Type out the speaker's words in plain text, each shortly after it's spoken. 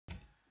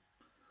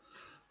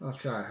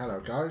Okay,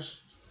 hello guys.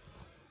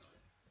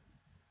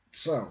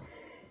 So,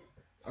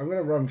 I'm going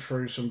to run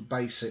through some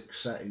basic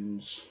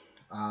settings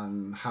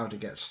and how to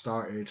get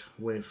started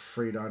with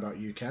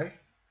Freedar.uk.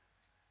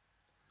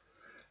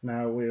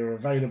 Now, we're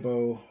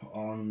available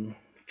on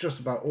just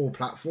about all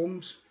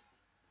platforms,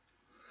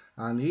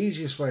 and the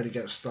easiest way to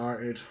get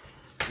started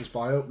is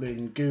by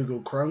opening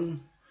Google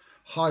Chrome.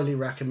 Highly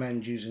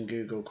recommend using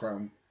Google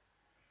Chrome.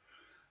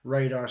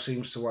 Radar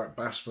seems to work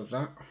best with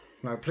that.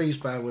 Now, please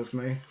bear with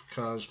me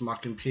because my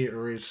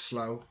computer is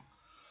slow.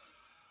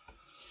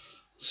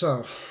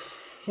 So,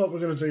 what we're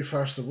going to do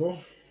first of all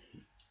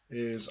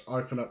is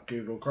open up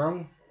Google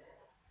Chrome,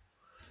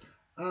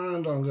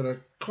 and I'm going to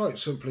quite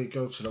simply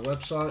go to the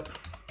website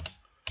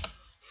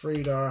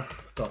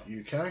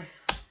freedar.uk.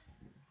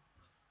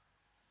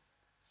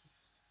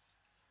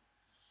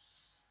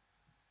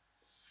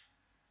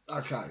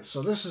 Okay,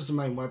 so this is the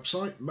main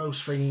website.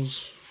 Most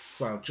things,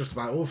 well, just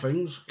about all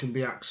things can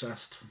be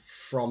accessed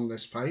from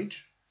this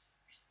page.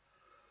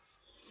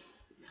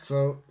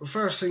 So the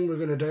first thing we're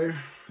going to do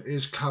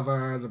is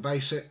cover the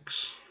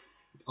basics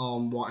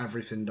on what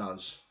everything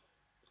does.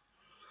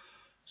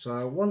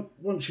 So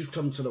once you've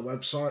come to the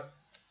website,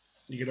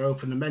 you can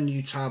open the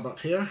menu tab up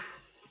here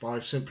by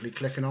simply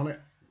clicking on it.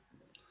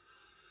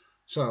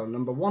 So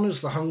number one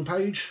is the home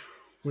page,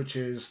 which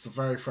is the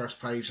very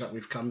first page that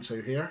we've come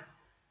to here.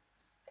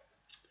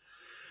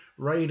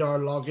 Radar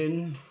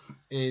login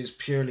is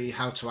purely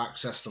how to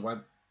access the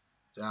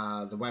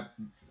web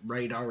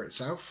Radar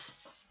itself.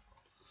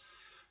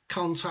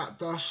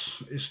 Contact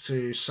us is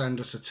to send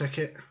us a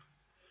ticket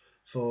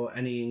for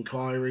any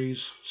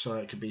inquiries, so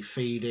it could be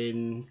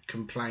feed-in,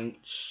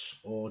 complaints,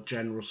 or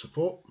general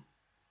support.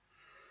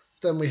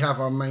 Then we have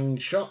our main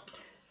shop,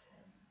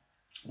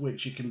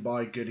 which you can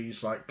buy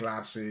goodies like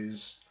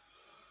glasses,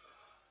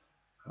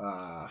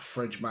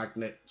 fridge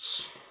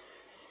magnets,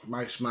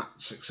 mouse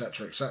mats,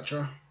 etc,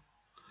 etc.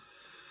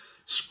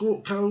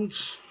 Squawk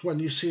codes. When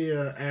you see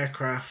an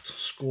aircraft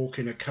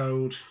squawking a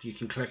code, you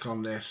can click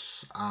on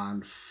this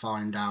and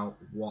find out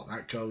what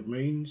that code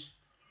means.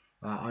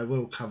 I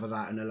will cover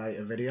that in a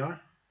later video.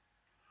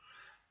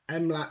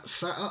 MLAT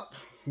setup.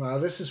 Now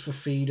this is for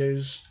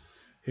feeders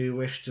who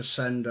wish to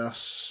send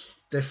us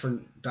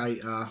different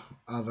data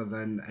other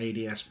than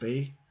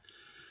ADSB.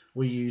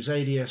 We use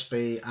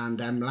ADSB and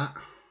MLAT,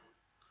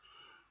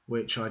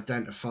 which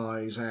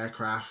identifies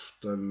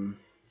aircraft and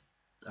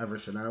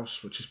everything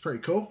else, which is pretty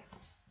cool.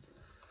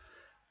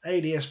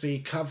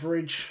 ADSB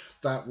coverage,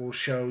 that will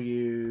show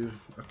you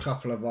a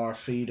couple of our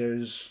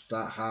feeders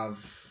that have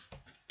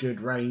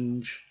good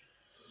range,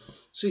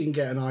 so you can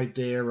get an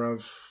idea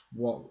of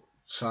what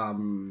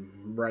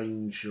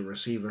range your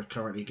receiver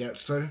currently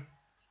gets to.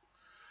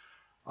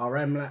 Our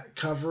MLAT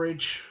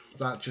coverage,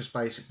 that just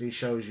basically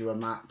shows you a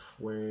map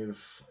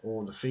with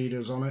all the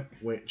feeders on it,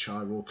 which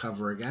I will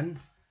cover again.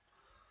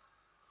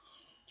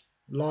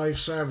 Live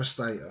server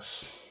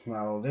status.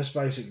 Well, this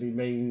basically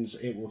means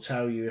it will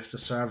tell you if the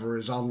server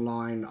is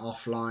online,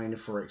 offline,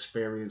 if we're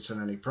experiencing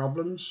any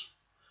problems,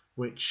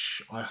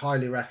 which I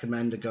highly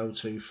recommend to go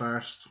to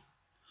first.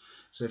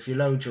 So if you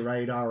load your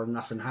radar and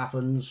nothing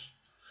happens,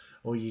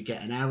 or you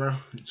get an error,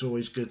 it's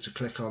always good to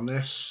click on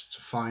this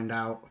to find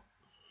out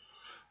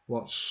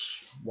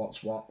what's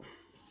what.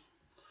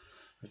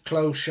 A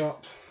clothes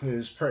shop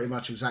is pretty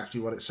much exactly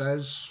what it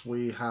says.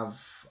 We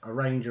have a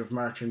range of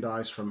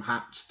merchandise from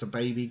hats to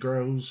baby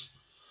grows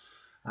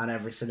and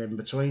everything in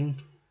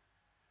between,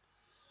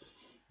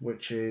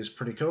 which is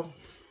pretty cool.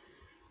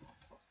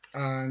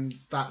 And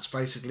that's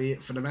basically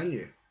it for the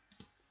menu.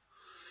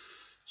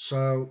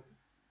 So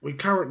we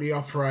currently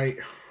operate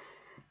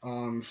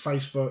on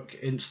Facebook,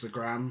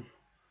 Instagram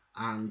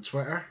and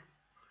Twitter.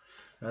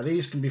 Now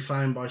these can be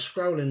found by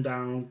scrolling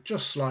down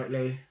just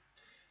slightly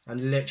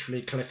and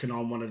literally clicking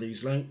on one of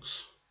these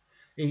links.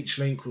 Each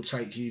link will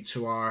take you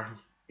to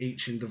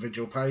each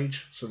individual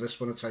page. So this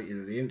one will take you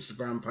to the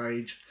Instagram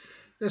page,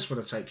 this one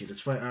will take you to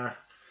Twitter,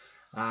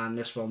 and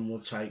this one will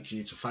take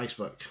you to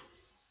Facebook.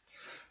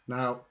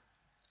 Now,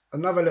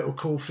 another little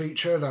cool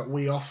feature that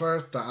we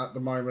offer that at the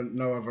moment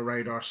no other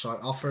radar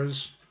site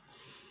offers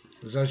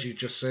is, as you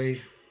just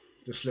see,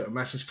 this little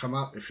message come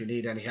up. If you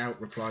need any help,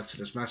 reply to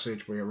this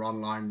message. We are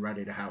online,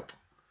 ready to help.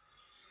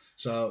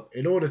 So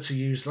in order to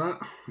use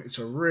that, it's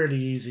a really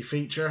easy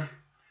feature.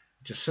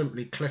 Just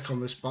simply click on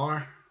this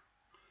bar.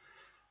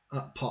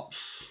 Up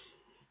pops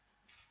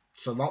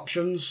some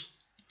options.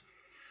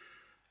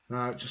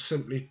 Now just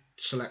simply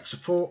select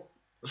support,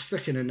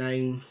 stick in a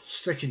name,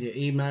 stick in your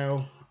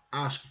email,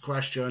 ask a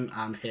question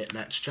and hit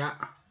let's chat.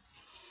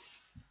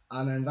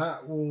 And then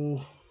that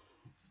will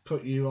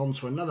put you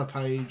onto another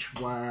page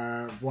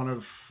where one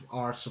of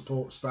our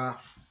support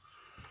staff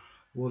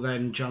will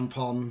then jump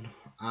on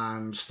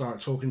and start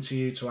talking to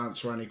you to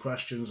answer any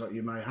questions that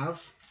you may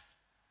have.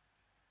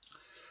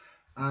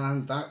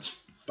 And that's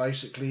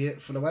basically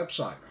it for the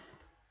website.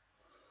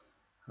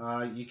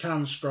 You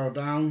can scroll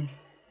down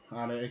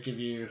and it'll give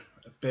you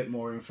a bit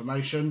more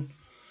information.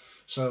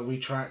 So we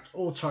track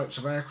all types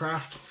of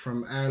aircraft,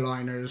 from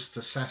airliners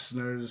to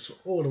Cessnas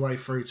all the way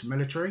through to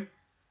military.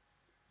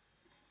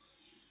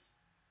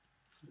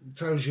 It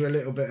tells you a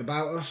little bit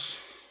about us.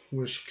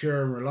 We're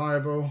secure and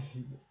reliable.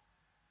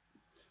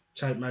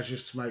 Take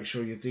measures to make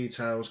sure your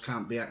details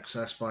can't be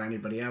accessed by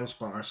anybody else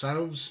but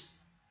ourselves.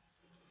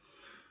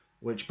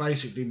 Which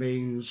basically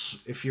means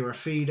if you're a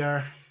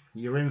feeder,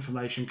 your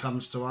information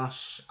comes to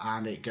us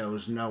and it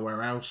goes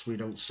nowhere else. We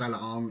don't sell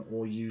it on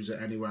or use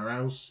it anywhere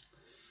else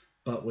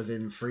but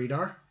within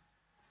Freedar.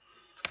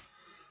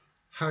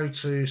 How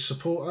to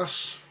support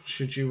us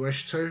should you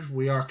wish to.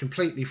 We are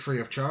completely free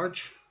of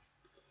charge,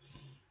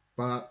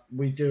 but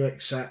we do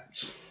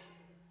accept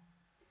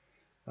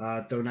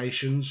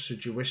donations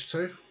should you wish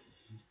to,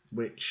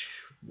 which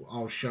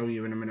I'll show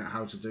you in a minute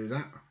how to do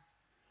that.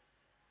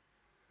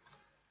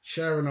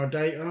 Sharing our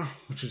data,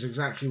 which is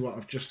exactly what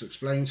I've just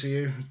explained to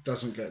you,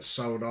 doesn't get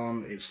sold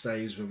on, it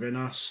stays within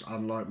us,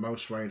 unlike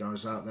most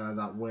radars out there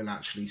that will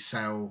actually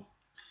sell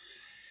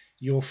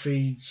your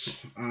feeds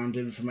and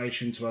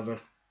information to other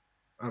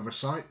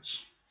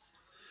sites.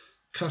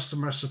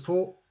 Customer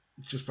support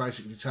just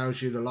basically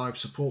tells you the live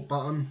support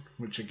button,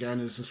 which again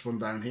is this one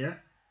down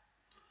here.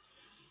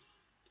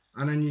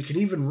 And then you can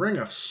even ring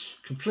us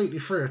completely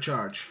free of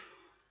charge.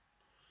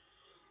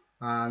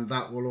 And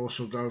that will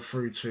also go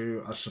through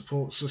to a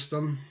support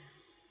system,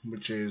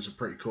 which is a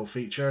pretty cool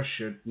feature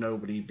should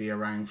nobody be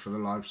around for the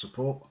live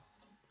support,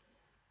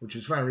 which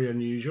is very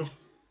unusual.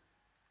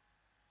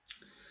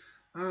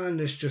 And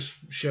this just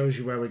shows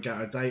you where we get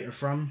our data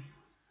from.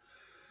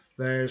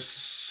 There's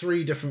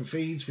 3 different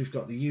feeds. We've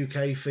got the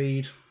UK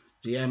feed,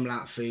 the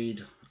MLAT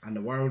feed, and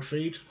the world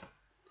feed.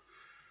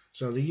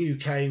 So the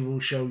UK will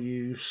show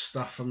you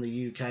stuff from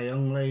the UK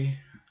only.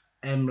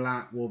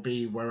 MLAT will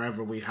be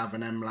wherever we have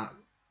an MLAT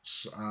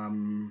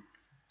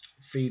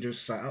feeders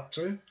set up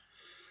to,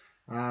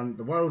 and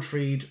the world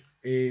feed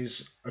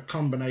is a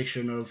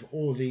combination of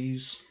all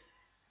these,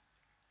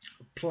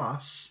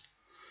 plus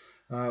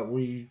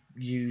we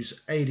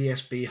use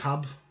ADSB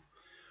Hub,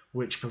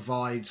 which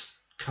provides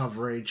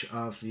coverage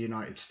of the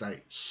United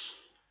States,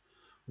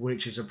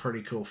 which is a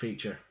pretty cool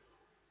feature.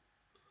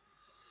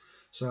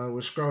 So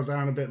we'll scroll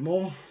down a bit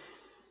more.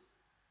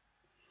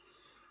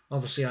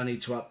 Obviously I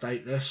need to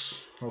update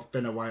this. I've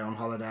been away on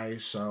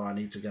holidays, so I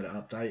need to get it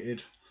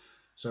updated.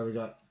 So we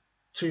got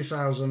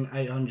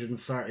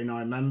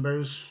 2,839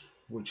 members,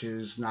 which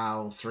is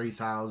now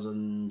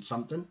 3,000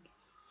 something.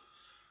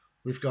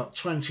 We've got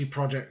 20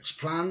 projects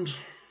planned.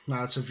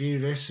 Now to view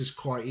this is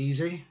quite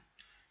easy.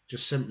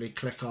 Just simply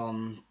click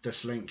on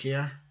this link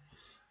here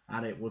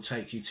and it will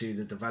take you to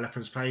the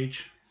developers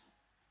page.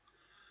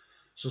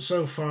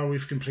 So far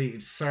we've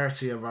completed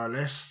 30 of our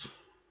list.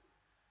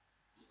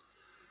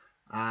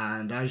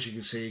 And as you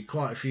can see,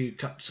 quite a few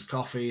cups of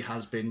coffee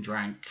has been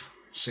drank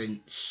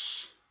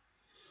since,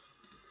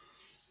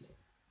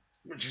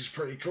 which is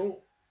pretty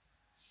cool.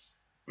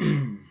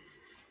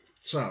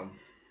 So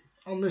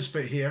on this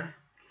bit here,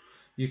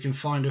 you can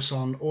find us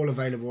on all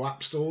available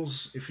app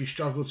stores. If you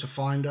struggle to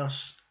find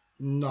us,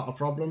 not a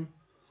problem.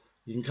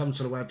 You can come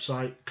to the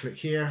website, click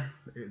here,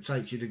 it'll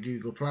take you to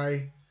Google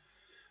Play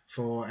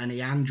for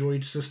any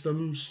Android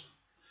systems.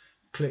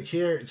 Click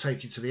here, it'll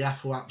take you to the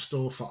Apple App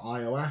Store for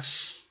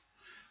iOS.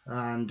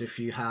 And if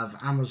you have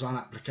Amazon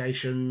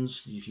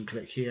applications, you can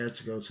click here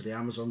to go to the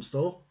Amazon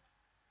store.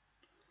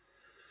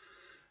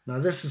 Now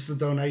this is the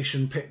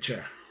donation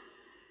picture.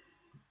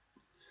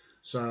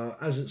 So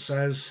as it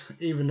says,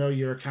 even though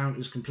your account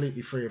is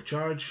completely free of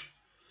charge,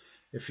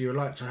 if you would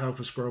like to help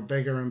us grow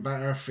bigger and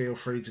better, feel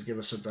free to give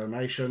us a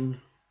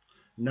donation.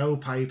 No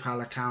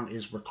PayPal account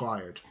is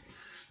required.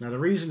 Now the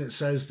reason it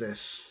says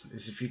this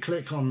is if you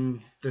click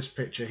on this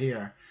picture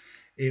here,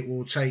 it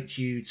will take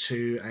you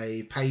to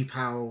a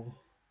PayPal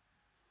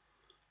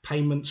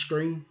payment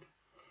screen,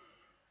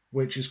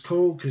 which is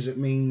cool because it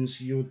means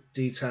your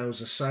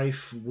details are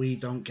safe. We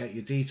don't get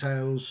your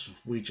details,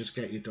 we just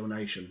get your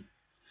donation.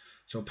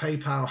 So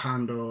PayPal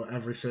handle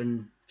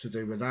everything to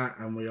do with that,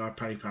 and we are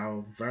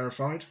PayPal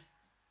verified.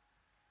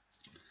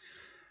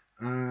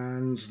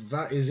 And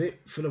that is it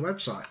for the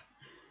website.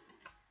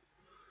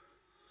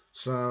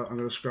 So I'm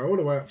going to scroll all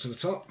the way up to the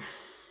top,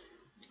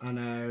 and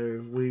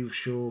now we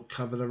shall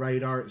cover the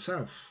radar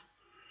itself.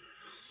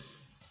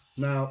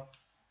 Now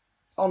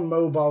on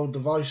mobile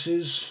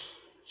devices,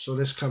 so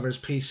this covers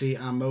PC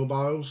and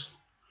mobiles.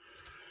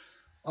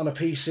 On a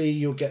PC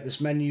you'll get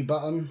this menu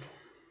button.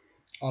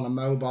 On a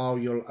mobile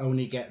you'll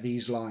only get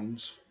these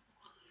lines.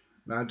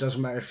 Now it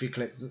doesn't matter if you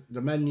click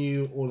the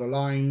menu or the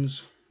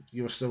lines,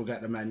 you'll still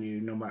get the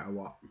menu no matter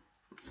what.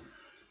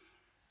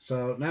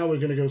 So now we're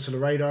going to go to the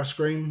radar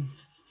screen.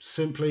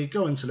 Simply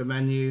go into the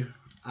menu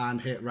and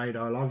hit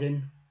radar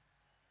login.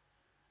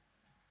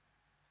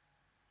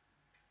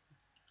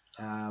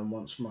 And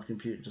once my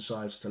computer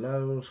decides to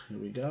load, here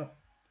we go.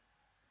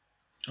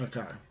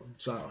 Okay,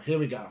 so here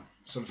we go.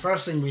 So the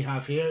first thing we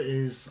have here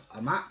is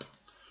a map,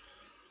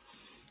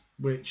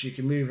 which you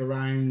can move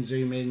around,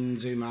 zoom in,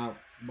 zoom out,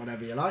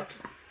 whatever you like.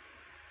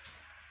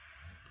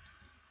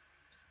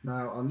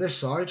 Now on this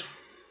side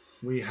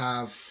we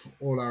have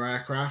all our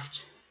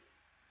aircraft,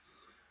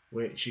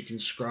 which you can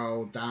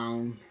scroll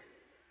down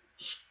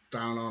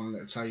on,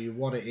 it'll tell you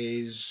what it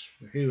is,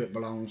 who it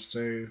belongs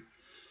to,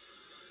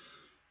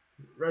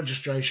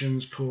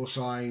 registrations, call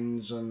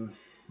signs, and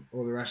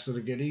all the rest of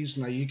the goodies.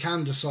 Now you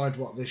can decide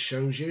what this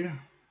shows you,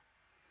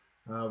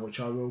 which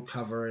I will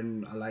cover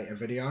in a later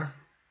video.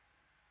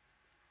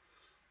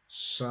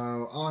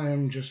 So I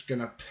am just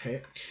gonna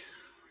pick,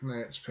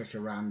 let's pick a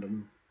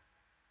random,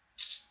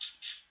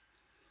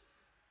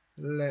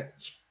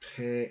 let's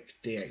pick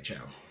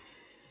DHL.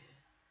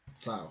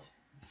 So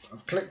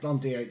I've clicked on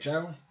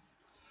DHL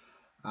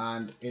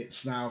and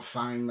it's now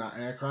found that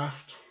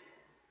aircraft.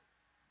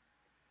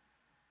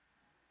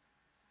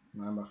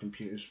 Now my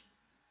computer's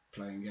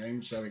playing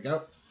games, there we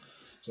go.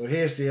 So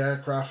here's the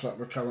aircraft that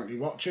we're currently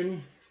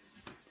watching.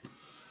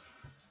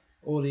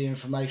 All the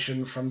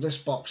information from this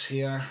box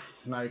here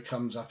now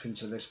comes up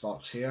into this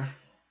box here.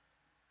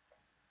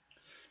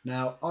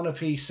 Now on a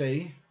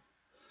PC,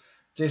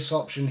 this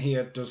option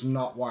here does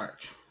not work.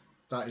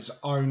 That is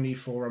only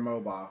for a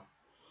mobile.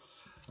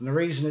 And the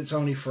reason it's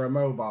only for a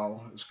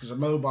mobile is because a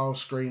mobile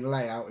screen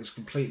layout is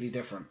completely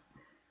different,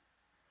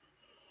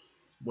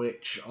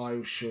 which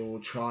I shall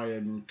try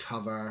and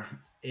cover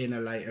in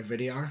a later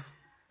video,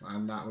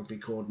 and that would be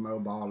called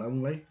mobile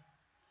only.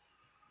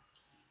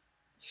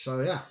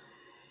 So yeah,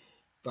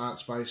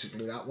 that's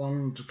basically that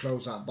one. To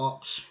close that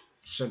box,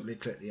 simply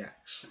click the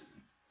X.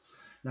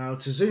 Now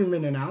to zoom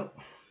in and out,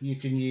 you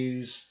can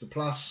use the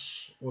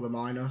plus or the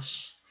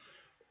minus,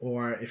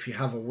 or if you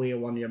have a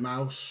wheel on your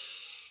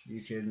mouse,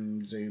 you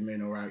can zoom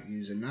in or out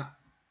using that.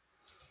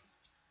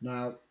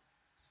 Now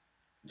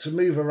to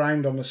move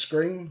around on the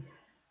screen,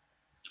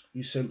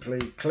 you simply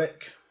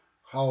click,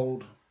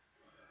 hold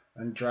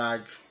and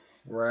drag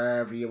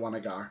wherever you want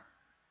to go.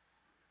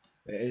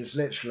 It is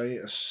literally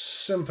as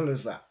simple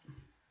as that.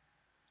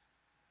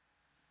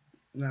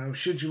 Now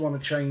should you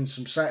want to change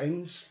some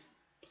settings,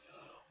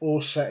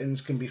 all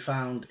settings can be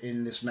found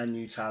in this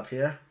menu tab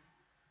here.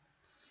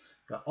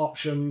 Got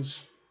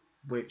options,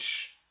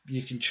 which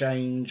you can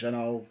change, and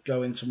I'll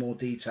go into more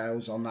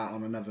details on that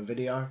on another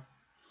video.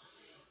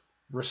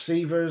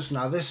 Receivers,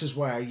 now this is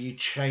where you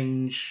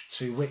change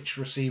to which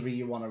receiver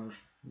you want to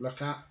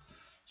look at.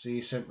 So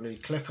you simply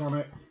click on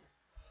it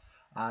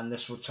and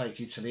this will take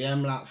you to the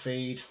MLAT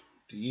feed,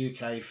 the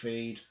UK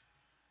feed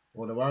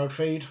or the world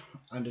feed,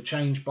 and to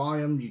change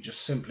biome you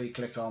just simply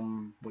click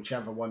on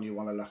whichever one you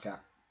want to look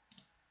at,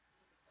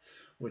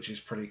 which is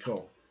pretty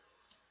cool.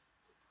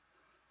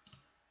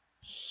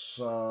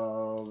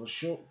 So the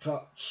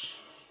shortcuts,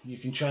 you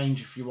can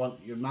change if you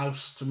want your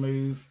mouse to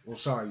move, or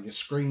sorry, your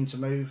screen to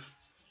move,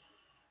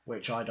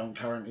 which I don't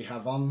currently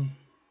have on.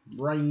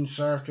 Range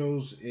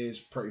circles is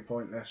pretty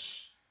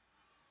pointless.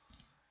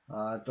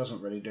 It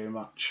doesn't really do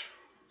much.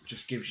 It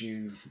just gives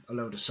you a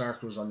load of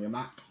circles on your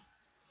map.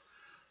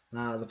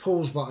 Now the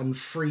pause button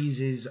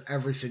freezes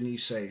everything you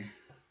see.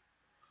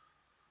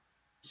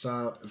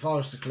 So if I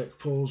was to click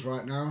pause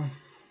right now,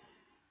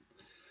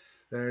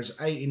 there's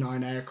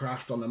 89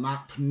 aircraft on the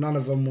map. None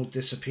of them will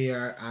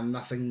disappear and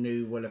nothing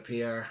new will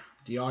appear.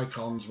 The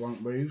icons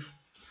won't move.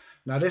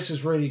 Now this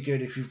is really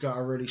good if you've got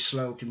a really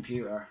slow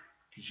computer,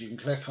 because you can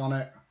click on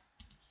it,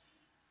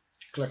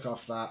 click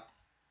off that,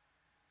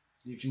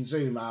 you can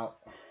zoom out,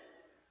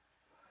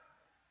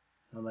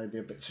 I may be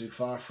a bit too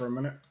far for a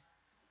minute,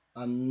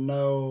 and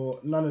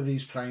none of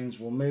these planes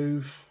will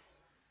move.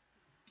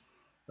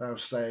 They'll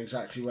stay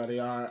exactly where they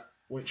are,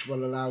 which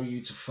will allow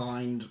you to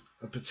find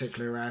a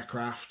particular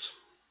aircraft.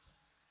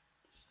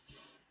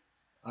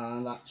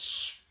 And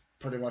that's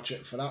pretty much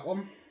it for that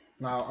one.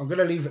 Now I'm going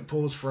to leave it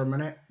paused for a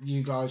minute.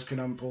 You guys can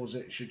unpause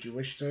it should you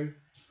wish to.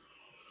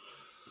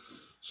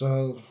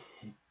 So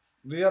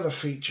the other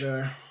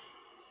feature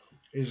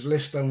is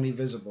list only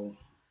visible.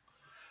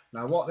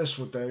 Now what this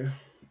will do,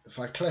 if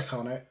I click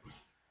on it,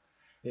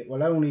 it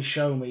will only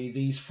show me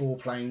these 4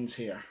 planes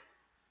here.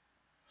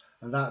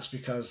 And that's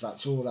because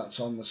that's all that's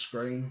on the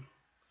screen.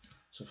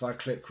 So if I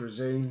click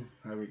resume,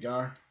 there we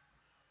go.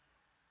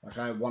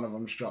 Okay, one of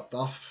them's dropped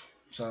off.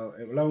 So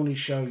it will only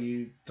show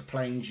you the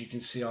planes you can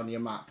see on your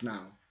map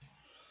now.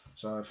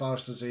 So if I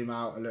was to zoom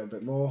out a little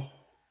bit more,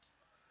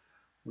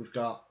 we've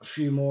got a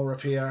few more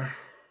up here,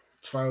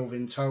 12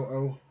 in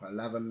total,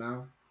 11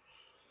 now.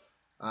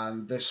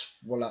 And this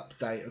will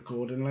update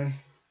accordingly.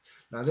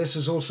 Now this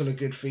is also a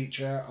good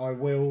feature. I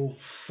will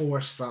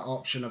force that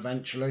option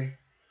eventually.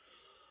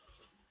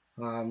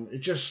 It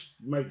just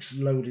makes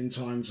loading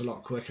times a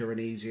lot quicker and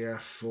easier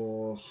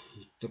for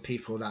the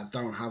people that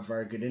don't have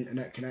very good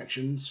internet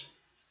connections.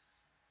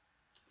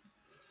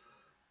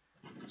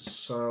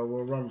 So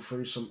we'll run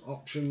through some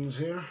options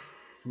here,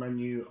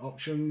 menu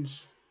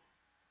options.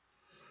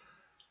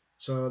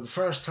 So the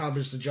first tab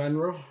is the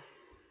general.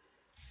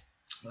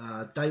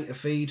 Data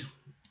feed,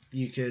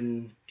 you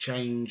can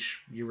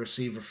change your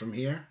receiver from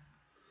here.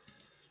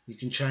 You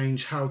can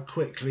change how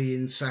quickly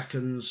in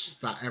seconds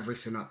that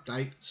everything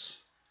updates.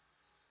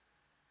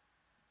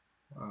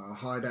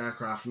 Hide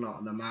aircraft not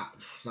on the map,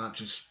 that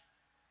just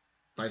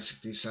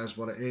basically says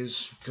what it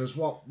is, because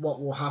what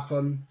will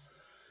happen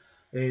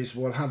is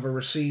we'll have a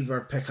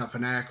receiver pick up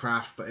an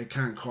aircraft but it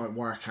can't quite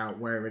work out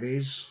where it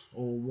is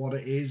or what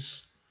it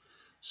is,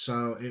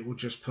 so it will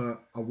just put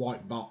a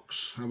white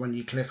box, and when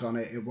you click on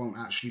it, it won't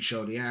actually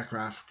show the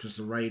aircraft because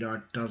the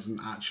radar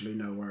doesn't actually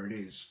know where it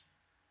is.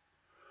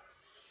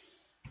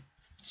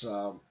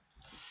 So,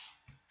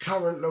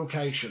 current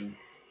location.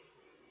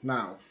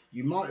 Now,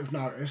 you might have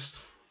noticed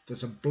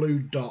there's a blue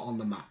dot on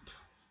the map,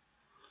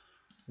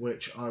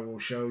 which I will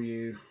show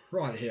you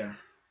right here.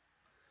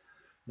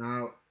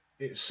 Now,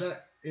 it's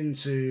set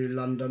into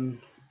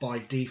London by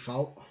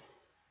default.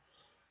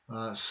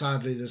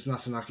 Sadly, there's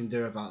nothing I can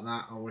do about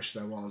that. I wish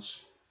there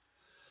was.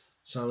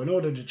 So in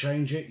order to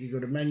change it, you go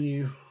to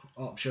menu,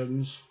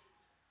 options,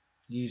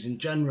 using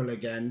general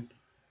again,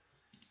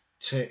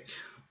 tick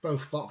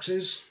both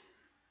boxes,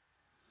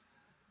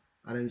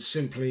 and then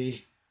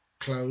simply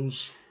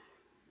close.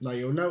 Now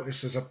you'll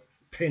notice there's a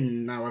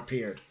pin now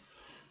appeared.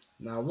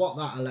 Now what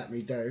that'll let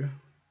me do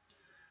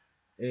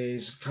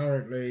is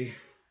currently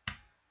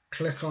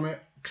click on it,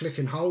 click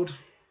and hold,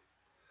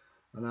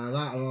 and now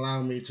that'll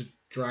allow me to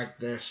drag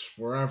this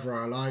wherever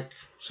I like.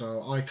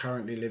 So I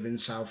currently live in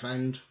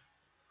Southend,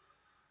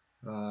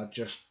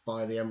 just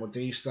by the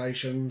MOD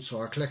station,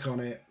 so I click on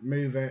it,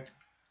 move it,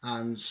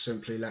 and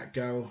simply let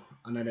go,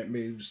 and then it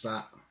moves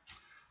that,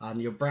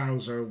 and your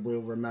browser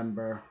will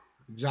remember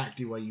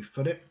exactly where you've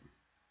put it.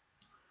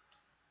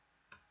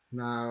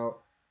 Now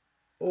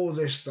all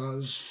this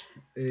does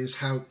is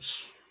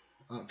helps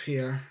up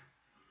here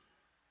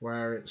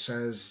where it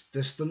says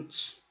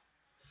distance,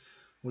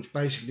 which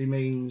basically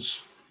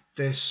means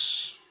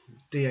this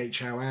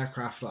DHL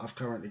aircraft that I've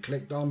currently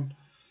clicked on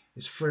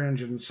is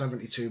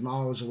 372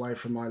 miles away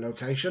from my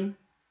location.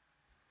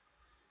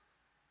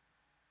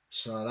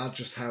 So that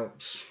just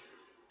helps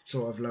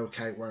sort of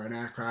locate where an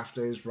aircraft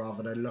is,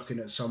 rather than looking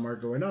at somewhere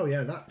going, oh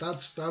yeah,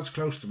 that's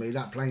close to me,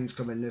 that plane's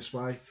coming this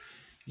way.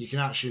 You can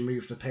actually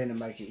move the pin and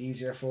make it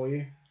easier for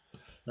you.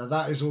 Now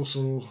that is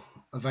also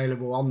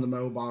available on the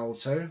mobile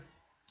too.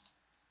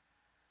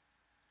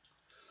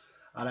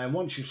 And then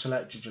once you've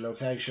selected your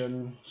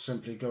location,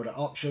 simply go to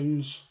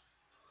options,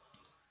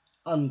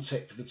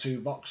 untick the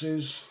two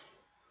boxes,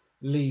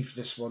 leave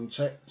this one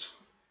ticked,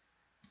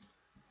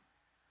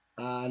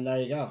 and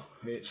there you go.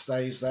 It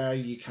stays there.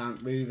 You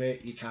can't move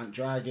it, you can't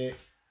drag it,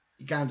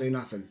 you can't do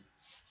nothing.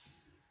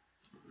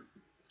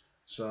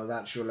 So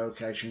that's your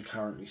location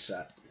currently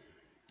set.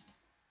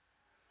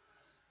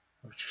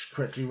 I'll just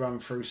quickly run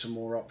through some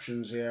more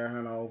options here,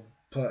 and I'll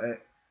put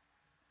it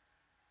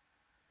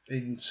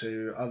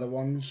into other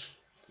ones.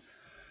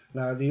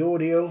 Now the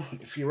audio,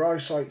 if your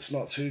eyesight's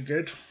not too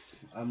good,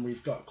 and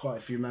we've got quite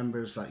a few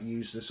members that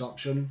use this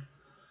option,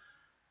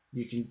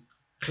 you can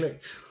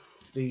click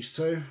these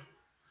two.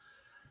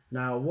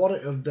 Now what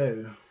it'll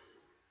do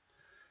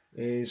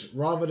is,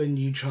 rather than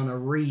you trying to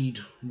read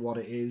what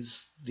it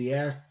is,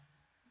 the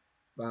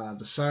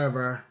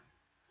server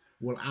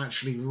will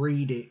actually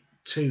read it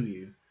to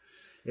you.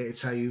 It'll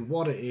tell you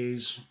what it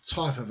is,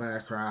 type of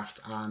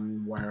aircraft,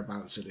 and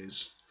whereabouts it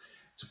is.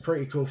 It's a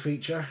pretty cool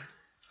feature,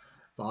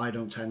 but I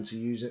don't tend to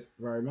use it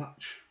very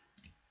much.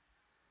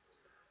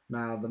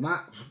 Now the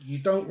map, you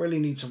don't really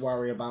need to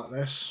worry about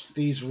this.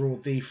 These are all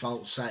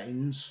default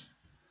settings.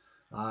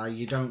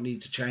 You don't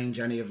need to change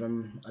any of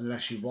them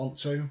unless you want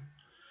to.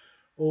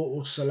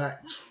 Auto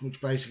select, which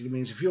basically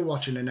means if you're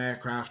watching an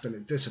aircraft and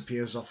it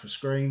disappears off the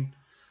screen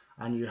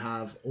and you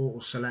have auto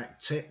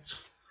select ticked,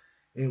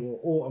 it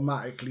will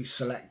automatically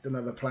select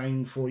another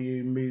plane for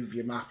you, move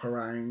your map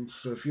around.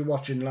 So if you're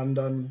watching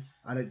London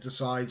and it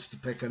decides to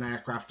pick an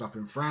aircraft up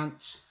in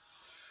France,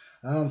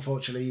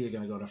 unfortunately you're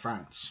going to go to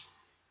France.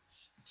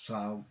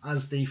 So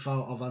as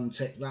default, I've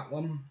unticked that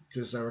one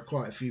because there are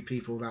quite a few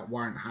people that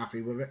weren't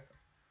happy with it,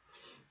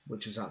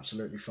 which is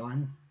absolutely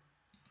fine.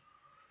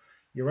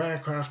 Your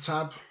aircraft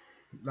tab,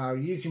 now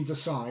you can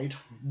decide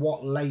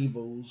what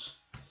labels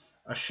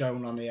are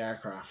shown on the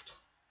aircraft.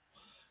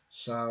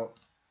 So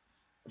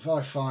if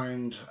I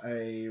find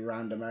a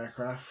random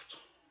aircraft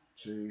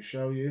to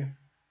show you,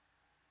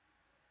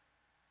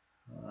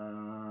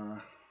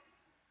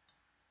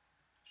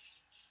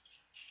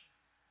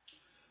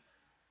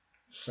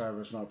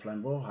 server's not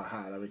playable,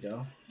 haha, there we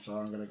go. So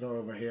I'm going to go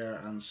over here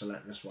and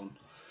select this one.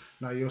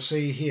 Now you'll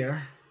see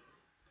here,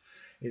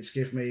 it's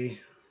give me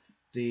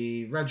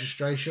the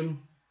registration,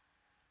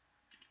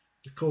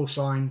 the call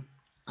sign,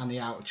 and the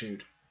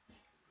altitude.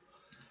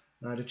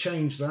 Now to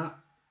change that,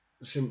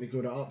 simply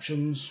go to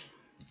options,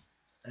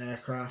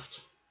 aircraft,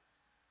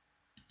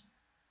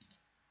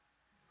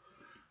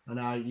 and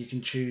now you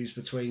can choose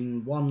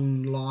between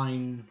 1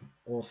 line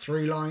or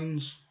 3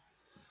 lines,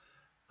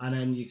 and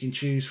then you can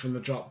choose from the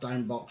drop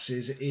down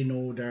boxes in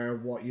order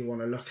what you want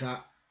to look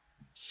at.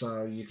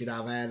 So you could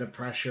have air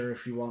pressure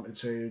if you wanted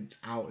to,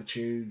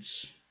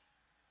 altitudes,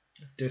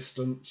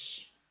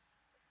 distance,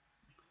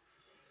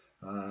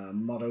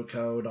 model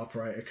code,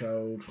 operator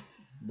code,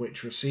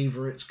 which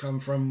receiver it's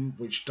come from,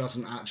 which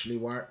doesn't actually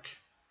work,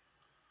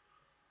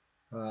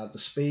 the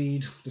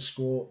speed, the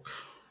squawk,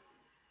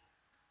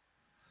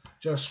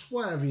 just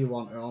whatever you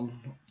want it on.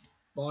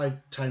 But I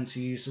tend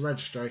to use the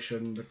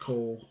registration, the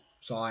call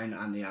sign,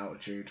 and the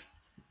altitude.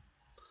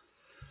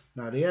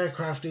 Now the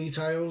aircraft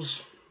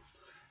details,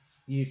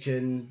 you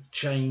can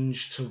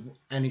change to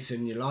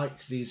anything you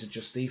like. These are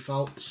just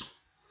defaults.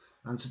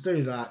 And to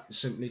do that,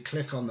 simply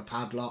click on the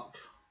padlock,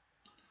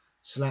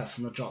 select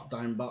from the drop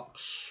down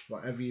box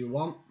whatever you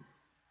want,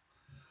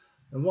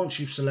 and once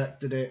you've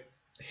selected it,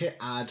 hit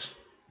add,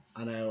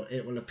 and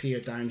it will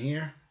appear down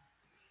here.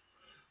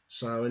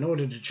 So in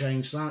order to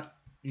change that,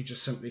 you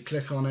just simply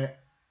click on it,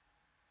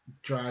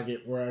 drag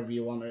it wherever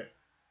you want it.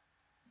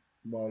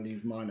 Well, I'll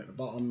leave mine at the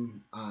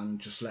bottom and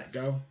just let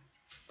go.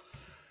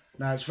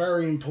 Now it's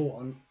very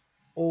important,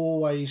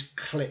 always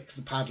click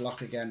the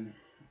padlock again,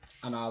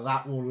 and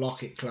that will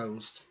lock it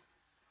closed,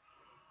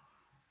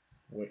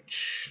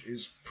 which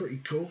is pretty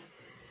cool.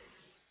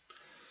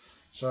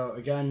 So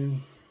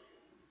again,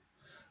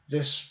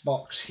 this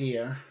box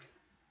here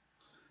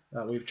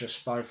that we've just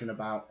spoken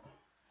about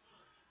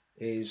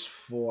is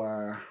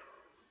for,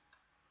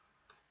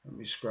 let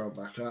me scroll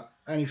back up,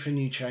 anything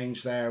you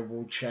change there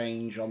will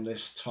change on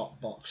this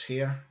top box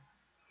here.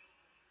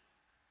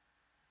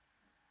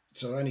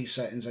 So any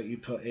settings that you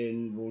put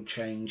in will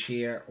change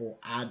here or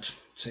add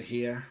to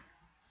here.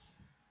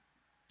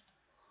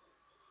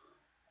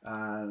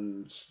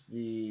 And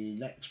the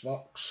next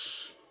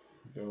box,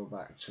 go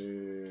back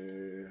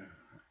to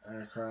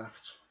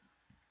aircraft,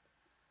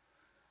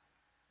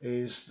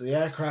 is the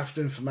aircraft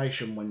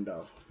information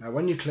window. Now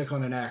when you click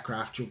on an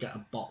aircraft, you'll get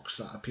a box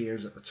that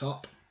appears at the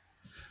top.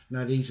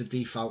 Now these are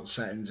default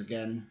settings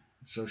again,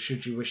 so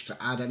should you wish to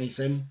add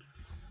anything,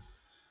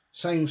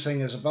 same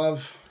thing as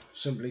above,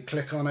 simply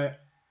click on it,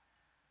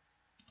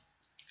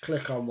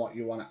 click on what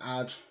you want to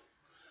add.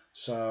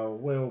 So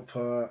we'll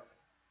put,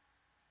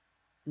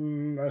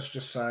 let's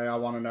just say I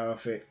want to know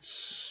if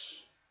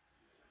it's,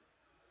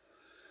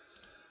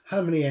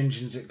 how many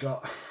engines it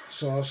got.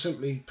 So I'll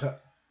simply put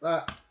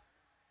that,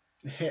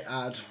 hit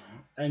add,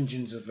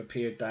 engines have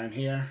appeared down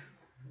here.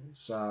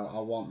 So I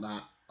want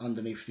that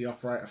underneath the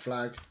operator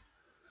flag.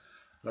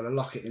 I'm going to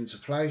lock it into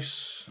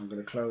place. I'm going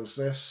to close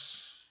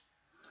this,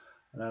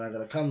 and then I'm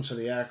going to come to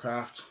the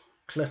aircraft,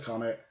 click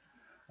on it,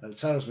 and it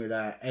tells me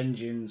there,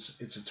 engines,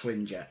 it's a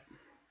twin jet.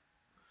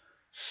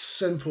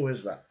 Simple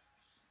as that.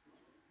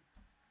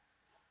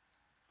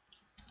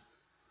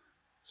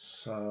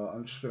 So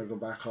I'm just going to go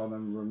back on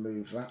and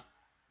remove that,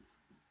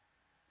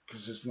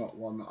 because it's not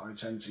one that I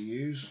tend to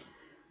use.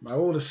 Now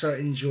all the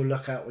settings you'll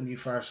look at when you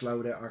first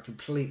load it are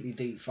completely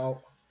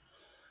default.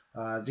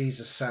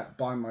 These are set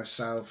by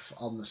myself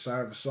on the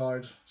server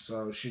side,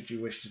 so should you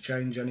wish to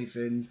change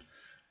anything,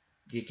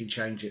 you can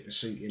change it to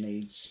suit your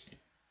needs.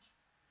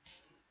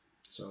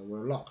 So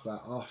we'll lock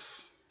that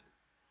off.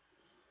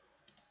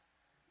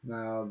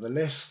 Now the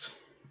list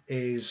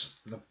is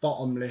the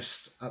bottom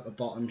list at the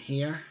bottom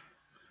here,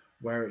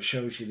 where it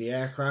shows you the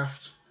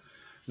aircraft.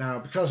 Now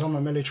because I'm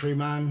a military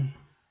man,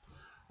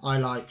 I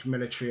like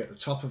military at the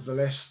top of the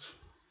list,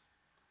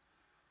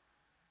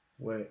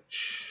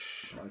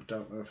 which I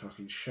don't know if I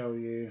can show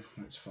you.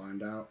 Let's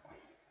find out.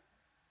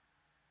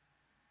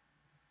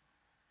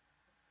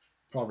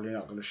 Probably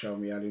not going to show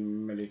me any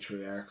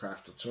military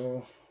aircraft at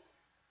all.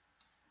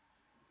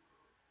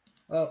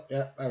 Oh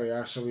yeah, there we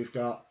are. So we've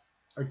got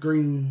a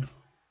green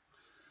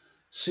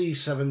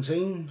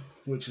C-17,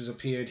 which has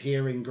appeared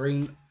here in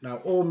green. Now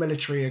all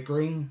military are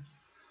green,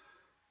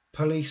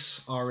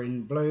 police are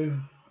in blue,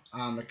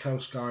 and the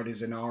Coast Guard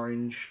is in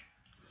orange,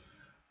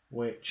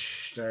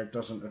 which there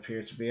doesn't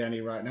appear to be any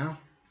right now.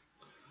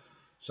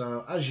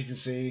 So as you can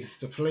see,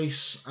 the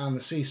police and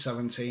the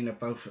C-17 are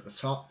both at the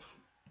top.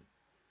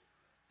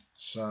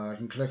 So I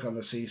can click on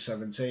the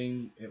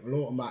C-17, it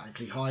will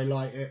automatically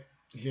highlight it.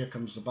 Here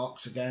comes the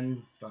box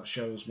again, that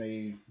shows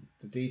me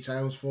the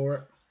details for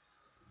it.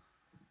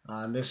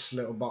 And this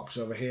little box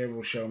over here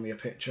will show me a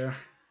picture.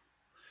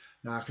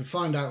 Now I can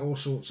find out all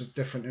sorts of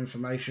different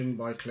information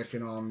by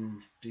clicking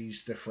on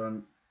these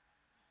different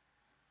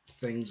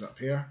things up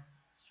here,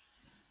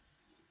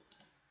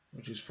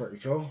 which is pretty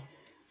cool.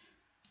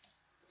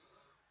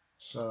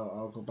 So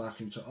I'll go back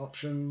into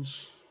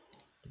options,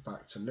 go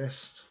back to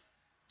list.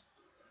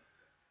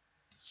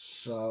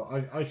 So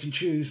I can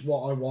choose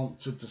what I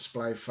want to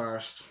display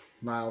first.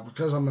 Now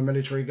because I'm a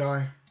military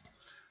guy,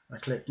 I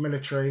click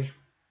military.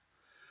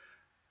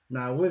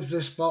 Now with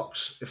this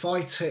box, if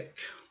I tick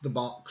the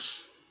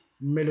box,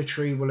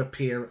 military will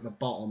appear at the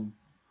bottom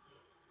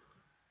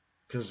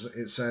because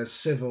it says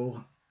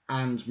civil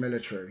and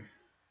military.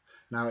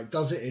 Now it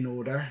does it in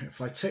order.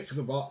 If I tick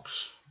the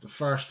box, the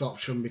first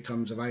option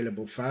becomes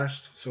available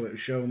first, so it will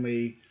show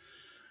me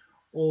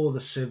all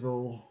the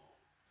civil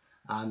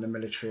and the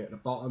military at the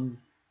bottom.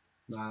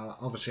 Now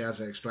obviously,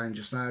 as I explained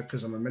just now,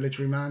 because I'm a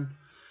military man,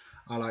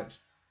 I like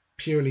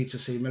purely to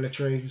see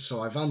military,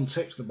 so I've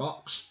unticked the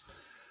box,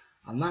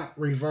 and that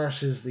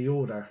reverses the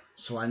order.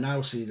 So I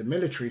now see the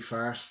military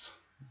first,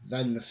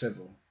 then the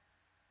civil,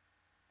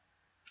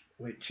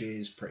 which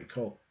is pretty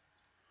cool.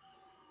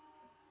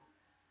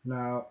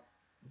 Now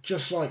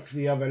just like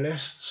the other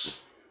lists,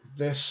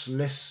 this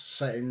list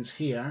settings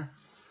here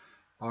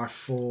are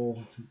for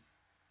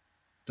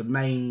the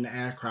main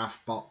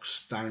aircraft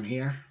box down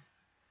here,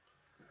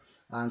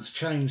 and to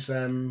change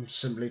them,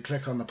 simply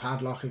click on the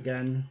padlock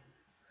again,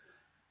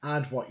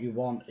 add what you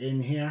want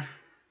in here.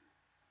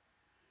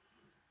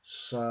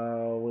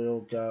 So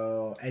we'll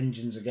go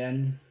engines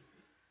again,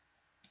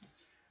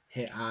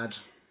 hit add,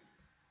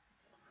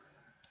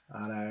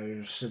 and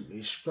I'll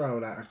simply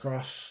scroll that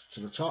across to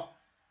the top.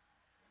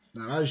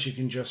 Now as you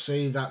can just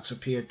see, that's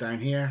appeared down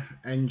here,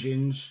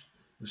 engines,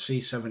 the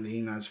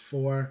C17 has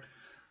 4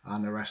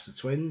 and the rest are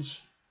twins,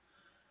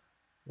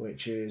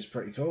 which is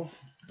pretty cool.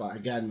 But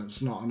again,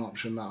 that's not an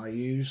option that I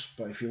use.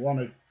 But if you want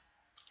to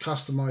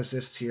customize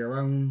this to your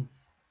own,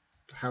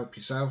 help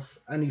yourself.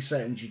 Any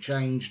settings you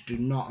change do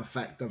not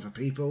affect other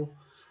people.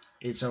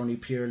 It's only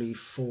purely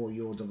for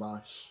your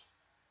device.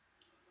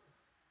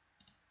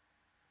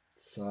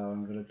 So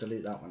I'm going to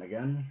delete that one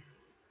again.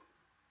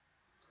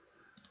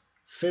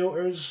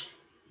 Filters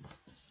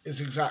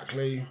is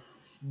exactly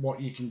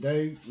what you can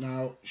do.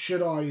 Now,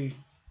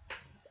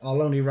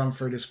 I'll only run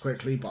through this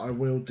quickly, but I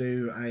will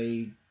do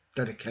a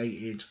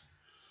dedicated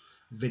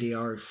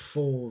video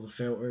for the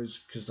filters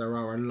because there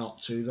are a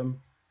lot to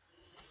them.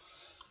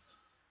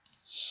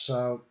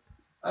 So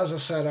as I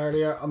said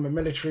earlier, I'm a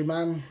military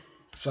man,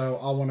 so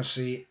I want to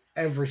see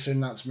everything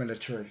that's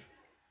military.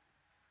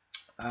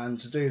 And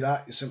to do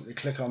that, you simply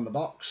click on the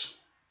box,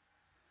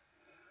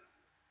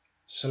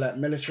 select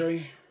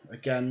military.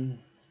 Again,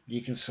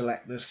 you can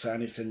select this to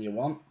anything you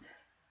want.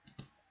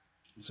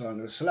 So I'm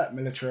going to select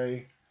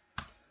military.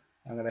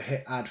 I'm going to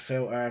hit add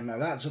filter. Now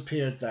that's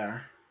appeared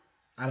there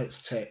and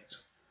it's ticked,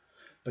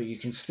 but you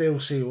can still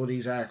see all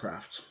these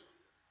aircraft.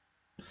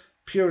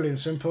 Purely and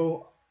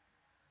simple,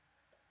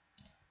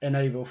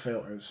 enable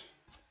filters.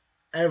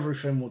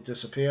 Everything will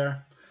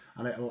disappear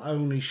and it'll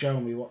only show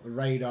me what the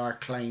radar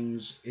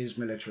claims is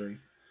military.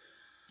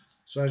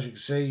 So as you can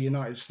see,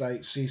 United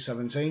States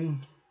C-17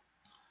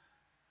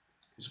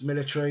 is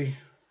military,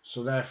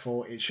 so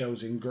therefore it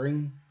shows in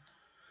green.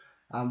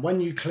 And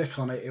when you click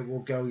on it, it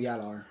will go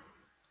yellow.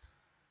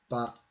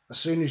 But as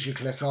soon as you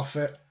click off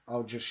it,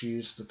 I'll just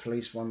use the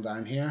police one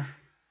down here.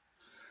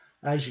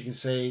 As you can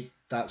see,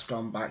 that's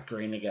gone back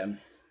green again.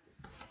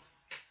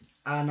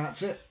 And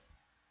that's it.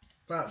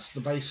 That's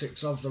the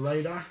basics of the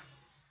radar.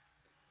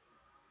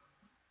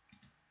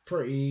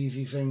 Pretty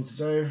easy thing to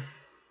do.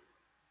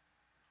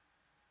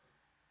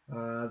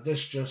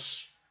 This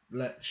just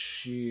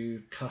lets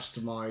you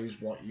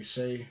customize what you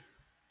see.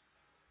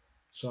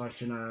 So I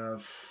can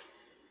have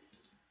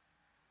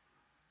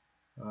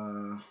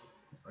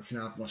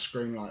my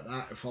screen like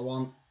that if I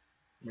want,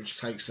 which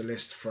takes the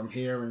list from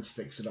here and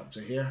sticks it up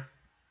to here.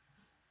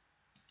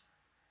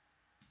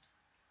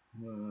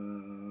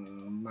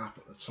 Map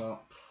at the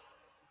top,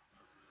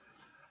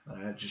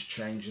 just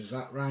changes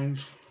that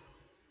round.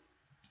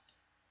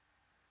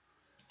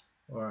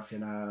 Or I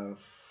can have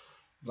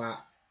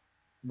that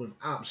with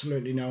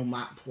absolutely no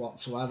map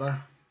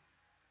whatsoever.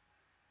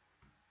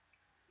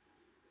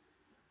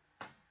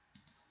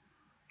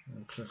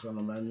 I'll click on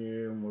the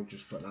menu and we'll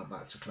just put that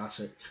back to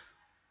classic.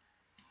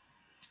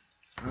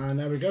 And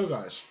there we go,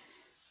 guys.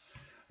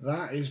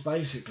 That is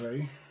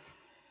basically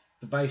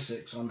the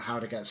basics on how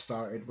to get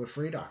started with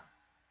FreeDAR.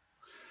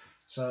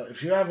 So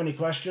if you have any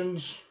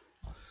questions,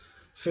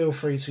 feel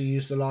free to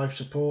use the live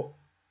support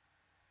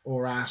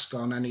or ask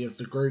on any of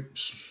the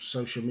groups,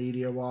 social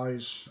media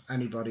wise.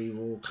 Anybody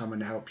will come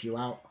and help you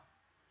out,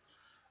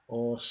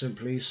 or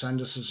simply send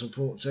us a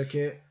support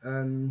ticket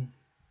and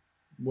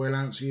we'll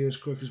answer you as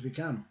quick as we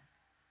can.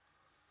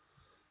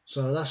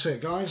 So that's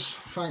it, guys.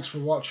 Thanks for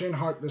watching.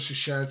 Hope this has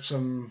shed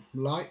some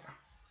light,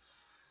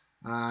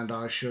 and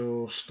I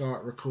shall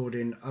start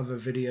recording other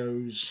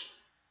videos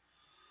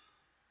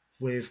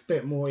with a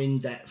bit more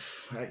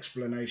in-depth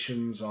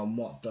explanations on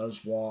what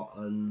does what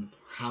and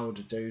how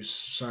to do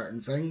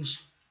certain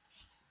things.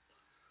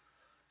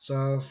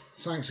 So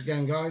thanks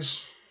again,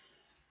 guys.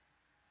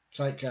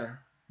 Take care.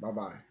 Bye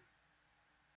bye.